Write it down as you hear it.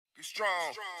Be strong.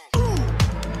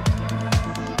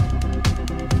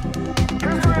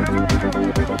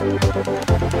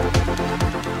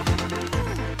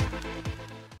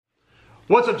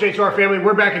 What's up, J2R family?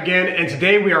 We're back again, and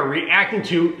today we are reacting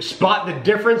to Spot the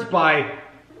Difference by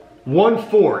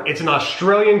Onefour. It's an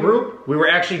Australian group. We were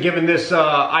actually given this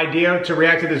idea to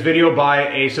react to this video by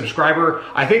a subscriber.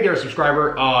 I think they're a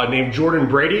subscriber named Jordan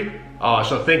Brady.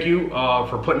 So thank you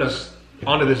for putting us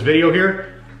onto this video here.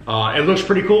 It looks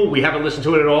pretty cool. We haven't listened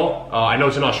to it at all. I know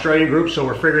it's an Australian group, so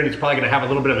we're figuring it's probably going to have a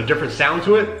little bit of a different sound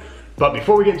to it. But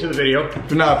before we get into the video, if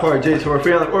you're not a part of J2R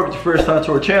family or if it's your first time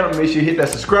to our channel, make sure you hit that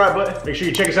subscribe button. Make sure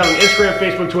you check us out on Instagram,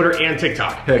 Facebook, Twitter, and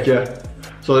TikTok. Heck yeah.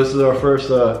 So this is our first,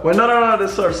 well, no,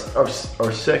 this is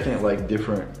our second, like,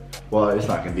 different, well, it's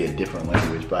not going to be a different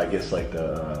language, but I guess, like,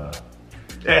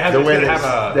 that has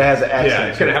an accent. Yeah,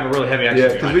 it's going to have a really heavy accent.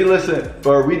 Yeah,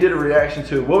 because we did a reaction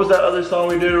to, what was that other song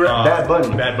we did? Bad Bunny.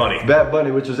 Bad Bunny. Bad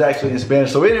Bunny, which was actually in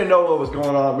Spanish. So we didn't know what was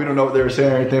going on. We don't know what they were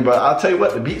saying or anything, but I'll tell you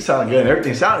what, the beat sounded good and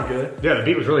everything sounded good. Yeah, the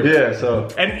beat was really good. Yeah, so.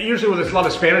 And usually with a lot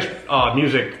of Spanish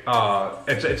music,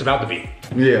 it's about the beat.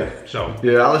 Yeah. So.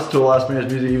 Yeah, I listen to a lot of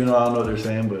Spanish music even though I don't know what they're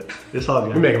saying, but it's all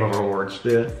good. We make them up our own words.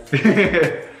 Yeah.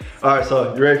 All right,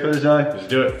 so you ready for this, Johnny? Let's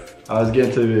do it. All right, let's get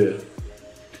into the video.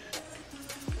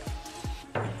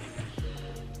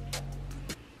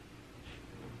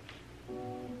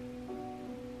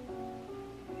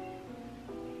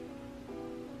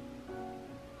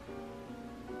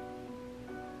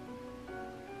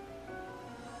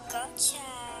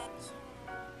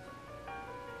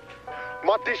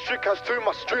 My district has too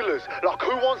much drillers. Like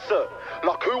who wants it?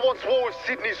 Like who wants war with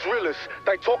Sydney's realers?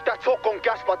 They talk that talk on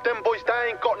gas, but them boys, they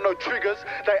ain't got no triggers.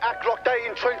 They act like they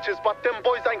in trenches, but them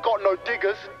boys ain't got no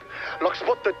diggers. Like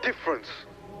spot the difference.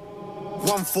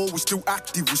 Onefour, we still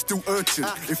active, we still urgent.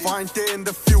 If I ain't there in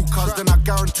the field, cuz then I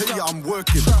guarantee you I'm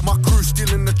working. My crew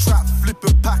still in the trap,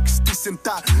 flipping packs, this and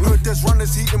that. Heard there's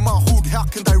runners heating my hood, how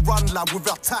can they run lad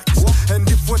without tax? And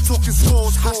if we're talking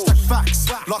scores, hashtag facts.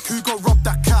 Like who go rob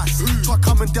that cash? Try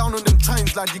coming down on them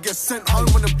trains, lad, you get sent home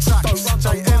on them tracks.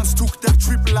 JM's took that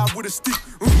triple out with a stick.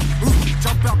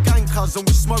 Jump out gang cuz and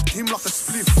we smoked him like a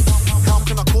spliff. How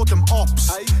can I call them ops?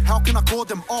 How can I call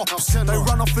them ops? They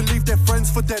run off and leave their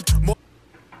friends for dead.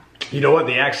 You know what?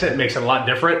 The accent makes it a lot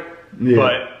different,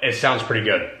 but it sounds pretty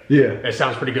good. Yeah. It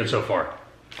sounds pretty good so far.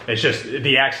 It's just,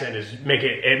 the accent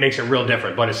makes it real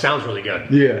different, but it sounds really good.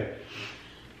 Yeah.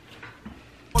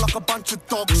 Like a bunch of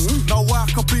dogs, no way I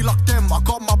could be like them. I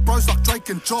got my bros like Drake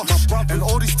and Josh. And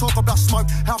all this talk about smoke,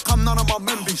 how come none of my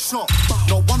men been shot?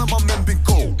 Not one of my men been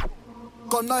gold.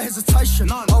 Got no hesitation,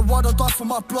 I'd rather die for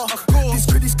my block. These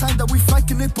critics claim that we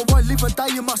faking it, but won't leave a day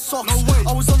in my socks.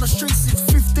 I was on the street since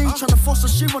 15, trying to force a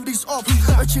shiv on these ops.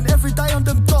 Urging every day on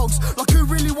them dogs, like who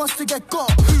really wants to get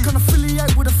got? Can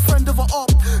affiliate with a friend of a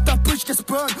op, that bridge gets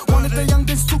burned. One of the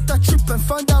youngins took that trip and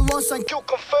found out lost and kill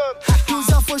confirmed. He was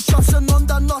out for shots and on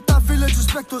that night that village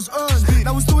respect was earned.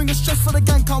 Now he's doing a stretch for the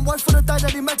gang, can't wait for the day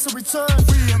that he makes a return.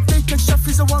 Deacon Chef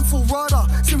is a Onefour rider,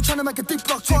 see him trying to make a deep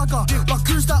block trigger. Like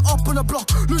who's that up on the block?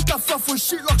 Lose that fluff with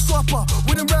shit like Swiper.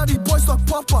 With them rowdy boys like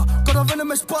Papa. Got a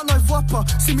venomous but no viper.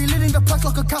 See me leading the pack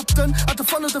like a captain, at the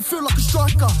front of the field like a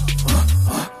striker.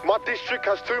 My district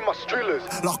has too much drillers.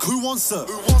 Like who wants it?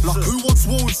 Like who wants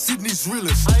war with Sydney's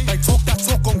realers? They talk that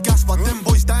talk on gas, but them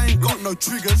boys, they ain't got no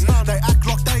triggers. They act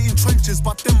like they in trenches,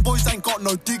 but them boys ain't got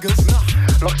no diggers.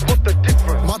 Like spot the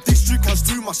difference. My district has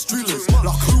too much drillers.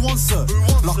 Like who wants it?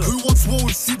 Like who wants war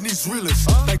with Sydney's realers?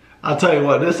 I'll tell you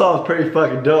what, this song's pretty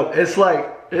fucking dope. It's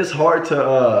like, it's hard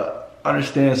to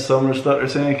understand some of the stuff they're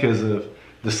saying because of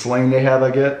the slang they have,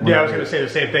 I guess. Yeah, I was going to say the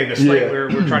same thing. The slang,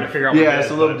 we're trying to figure out what it's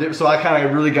a little different. So I kind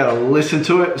of really got to listen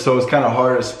to it. So it's kind of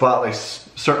hard to spot like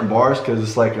certain bars because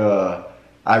it's like,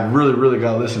 I really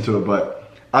got to listen to it.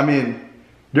 But I mean,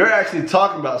 they're actually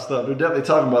talking about stuff. They're definitely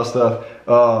talking about stuff.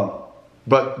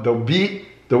 But the beat,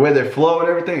 the way they flow and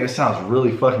everything, it sounds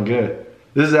really fucking good.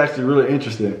 This is actually really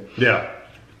interesting. Yeah.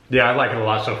 Yeah, I like it a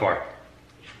lot so far.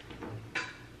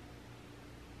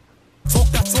 Talk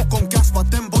that talk on gas,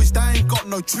 but them boys, they ain't got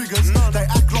no triggers. They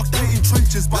act like they in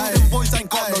trenches, but them boys ain't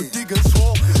got no diggers.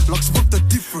 Like spot the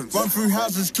difference. Run through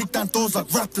houses, kick down doors like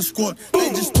Raptor Squad. They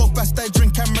just talk backstage,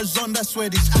 bring cameras on, that's where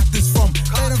these actors from.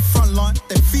 They the front line,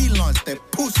 they felines, they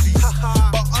pussies.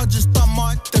 But I just done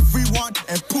mine, they rewind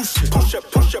and push it. Push it,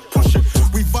 push it, push it.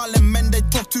 We violent men, they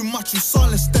talk too much, we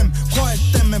silence them. Quiet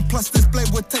them, and plus this blade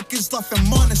will take his life and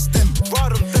minus them.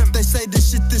 They say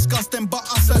this shit disgusting, but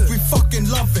us as we fucking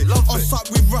love it. On site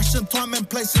we Russian time and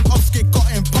place and ops get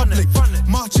got in public.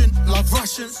 Marching like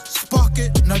Russians, spark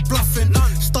it, no bluffing.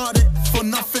 Start it for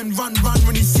nothing, run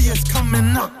when you see us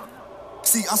coming up.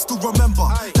 See, I still remember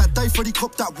that day Freddie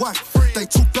copped that whack. They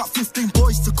took about 15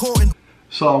 boys to court and...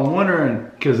 So I'm wondering,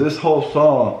 because this whole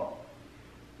song,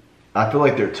 I feel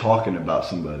like they're talking about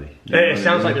somebody. It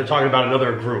sounds like they're talking about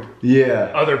another group.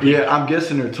 Yeah. Other people. Yeah, I'm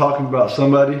guessing they're talking about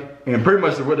somebody. And pretty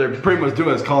much what they're pretty much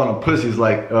doing is calling them pussies,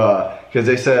 like, because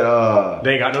they said...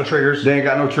 they ain't got no triggers. They ain't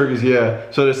got no triggers, yeah.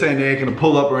 So they're saying they ain't gonna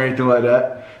pull up or anything like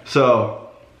that. So,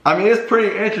 I mean, it's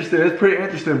pretty interesting. It's pretty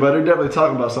interesting, but they're definitely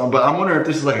talking about something. But I'm wondering if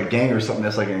this is like a gang or something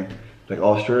that's like in like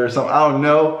Australia or something. I don't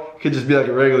know. Could just be like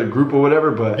a regular group or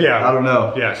whatever, but yeah, I don't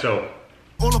know. Yeah, so...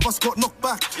 All of us got knocked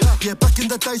back. Yeah, back in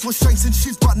the days we're shanks and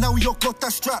shit, but now we all got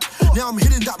that strap. Now I'm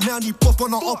hitting that mounty pop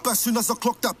on our up as soon as I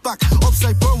clock that back. Up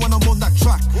say burn when I'm on that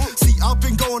track. See, I've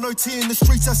been going OT in the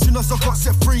streets as soon as I got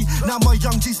set free. Now my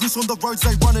young G's loose on the roads,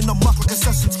 they running amok like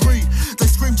Assassin's Creed. They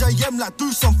scream JM like do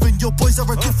something, your boys are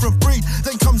a different breed.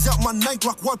 Then comes out my name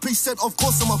like YP said, of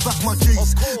course I'ma back my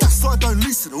G's. That's why I don't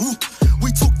listen. Ooh. We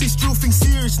took this drill thing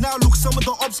serious, now look some of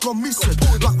the ops gone missing.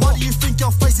 Like why do you think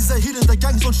our faces are hidden, the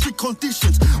gang's on strict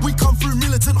conditions. We come through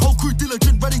militant, whole crew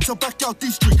diligent, ready to back our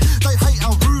district. They hate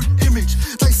our rude image,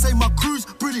 they say my crew's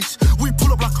British. We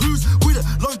pull up like who's with it,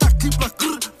 load that clip like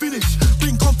finish.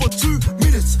 Been gone for 2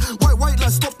 minutes, wait,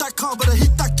 let's stop that car, but I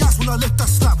hit that gas when I left that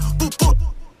slap. Boop, boop.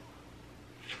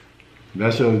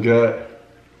 That shit was good.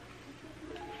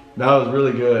 That was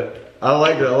really good. I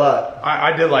liked it a lot.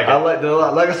 I did like it. I liked it a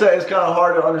lot. Like I said, it's kind of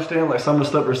hard to understand like some of the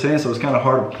stuff they're saying, so it's kind of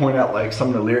hard to point out like some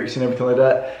of the lyrics and everything like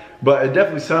that. But it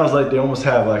definitely sounds like they almost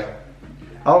have like,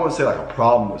 I don't want to say like a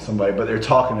problem with somebody, but they're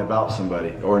talking about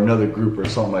somebody or another group or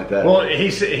something like that. Well, he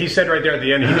said right there at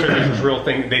the end, he took this drill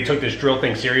thing, they took this drill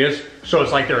thing serious. So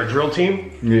it's like they're a drill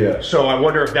team. Yeah. So I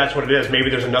wonder if that's what it is.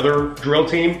 Maybe there's another drill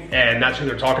team and that's who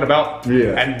they're talking about.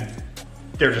 Yeah. And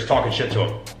they're just talking shit to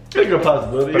them. It's a good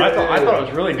possibility. But I thought it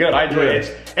was really good. I enjoyed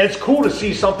it. It's cool to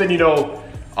see something, you know,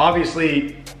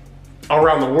 obviously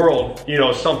around the world, you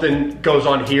know, something goes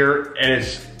on here and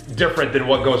it's different than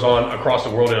what goes on across the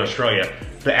world in Australia.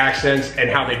 The accents and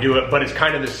how they do it, but it's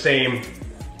kind of the same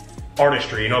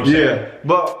artistry, you know what I'm saying? Yeah,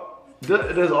 but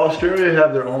does Australia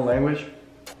have their own language?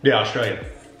 Yeah, Australian.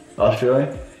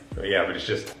 Australian? Yeah, but it's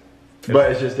just...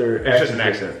 But it's just their It's just an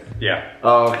accent. Yeah.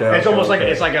 Oh, okay. It's almost like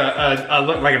it's like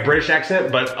a British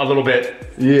accent, but a little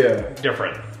bit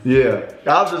different. Yeah.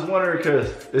 I was just wondering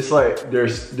because it's like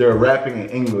they're rapping in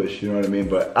English, you know what I mean?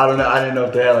 But I don't know. I didn't know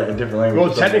if they had like a different language.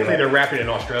 Well, technically they're rapping in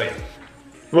Australian.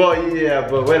 Well, yeah,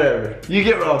 but whatever. You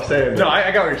get what I'm saying. No,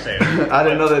 I got what you're saying. I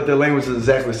didn't know that the language is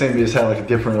exactly the same. They just had like a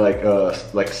different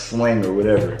like slang or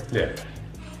whatever. Yeah.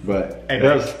 But hey, it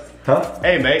was, huh?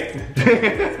 Hey,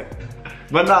 mate.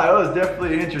 But nah, it was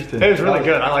definitely interesting. It was really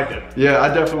good. I liked it. Yeah, I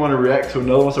definitely want to react to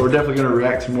another one, so we're definitely going to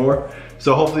react to more.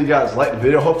 So hopefully you guys liked the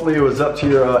video. Hopefully it was up to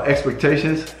your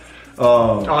expectations.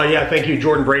 Oh yeah, thank you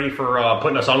Jordan Brady for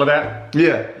putting us onto that.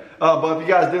 Yeah. But if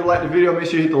you guys did like the video, make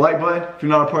sure you hit the like button. If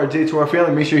you're not a part of J2R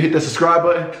family, make sure you hit the subscribe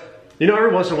button. You know,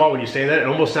 every once in a while when you say that, it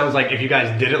almost sounds like if you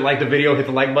guys didn't like the video, hit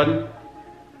the like button.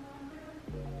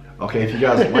 Okay, if you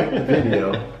guys like the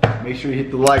video, make sure you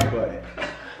hit the like button.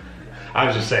 I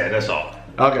was just saying, that's all.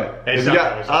 Okay.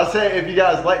 I'll say if you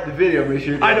guys like the video, make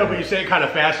sure you I know, but you say it kind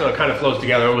of fast, so it kind of flows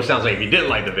together. It almost sounds like if you didn't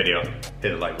like the video, hit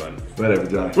the like button. Whatever,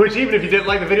 John. Which, even if you didn't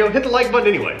like the video, hit the like button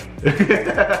anyway.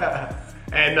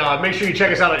 And make sure you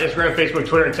check us out on Instagram, Facebook,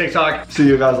 Twitter, and TikTok. See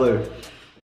you guys later.